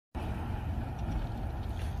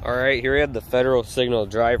Alright, here we have the Federal Signal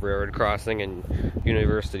Drive Railroad crossing in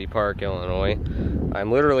University Park, Illinois.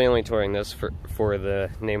 I'm literally only touring this for the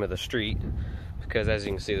name of the street, because as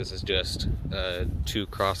you can see, this is just 2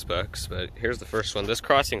 crossbucks. But here's the first one. This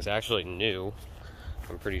crossing is actually new.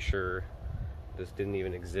 I'm pretty sure this didn't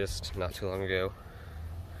even exist not too long ago,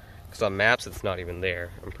 because on maps it's not even there.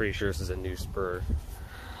 I'm pretty sure this is a new spur.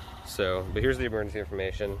 So, but here's the emergency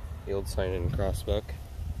information. Yield sign in crossbuck.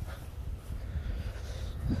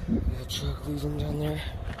 The truck leaves them down there.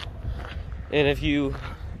 And if you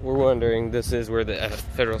were wondering, this is where the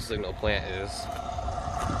Federal Signal plant is.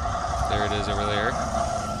 There it is over there.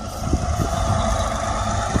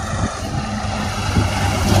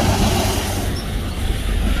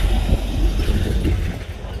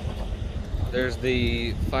 There's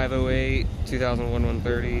the 508,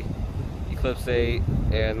 2001-130, Eclipse 8,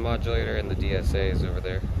 and modulator, and the DSA is over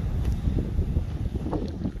there.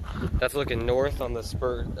 That's looking north on the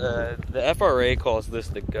spur. The FRA calls this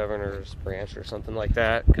the Governor's Branch or something like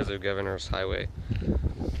that because of Governor's Highway.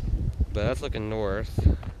 But that's looking north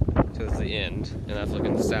towards the end, and that's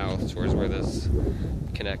looking south towards where this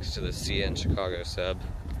connects to the CN Chicago sub.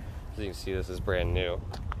 As you can see, this is brand new.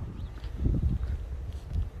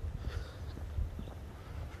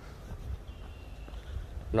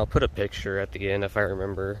 And I'll put a picture at the end if I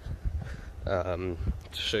remember. To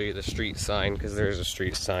show you the street sign, because there's a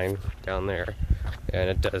street sign down there and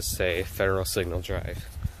it does say Federal Signal Drive.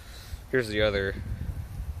 Here's the other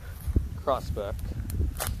crossbuck.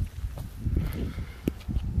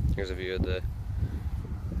 Here's a view of the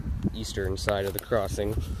eastern side of the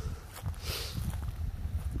crossing.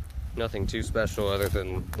 Nothing too special other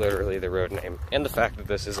than literally the road name and the fact that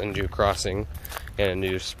this is a new crossing and a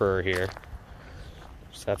new spur here,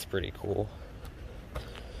 so that's pretty cool.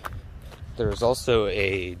 There's also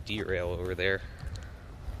a derail over there,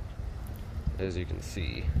 as you can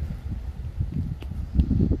see.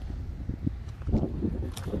 And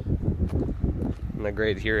the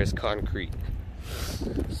grade here is concrete.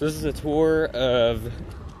 So this is a tour of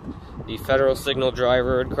the Federal Signal Drive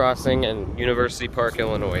Road crossing in University Park,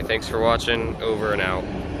 Illinois. Thanks for watching. Over and out.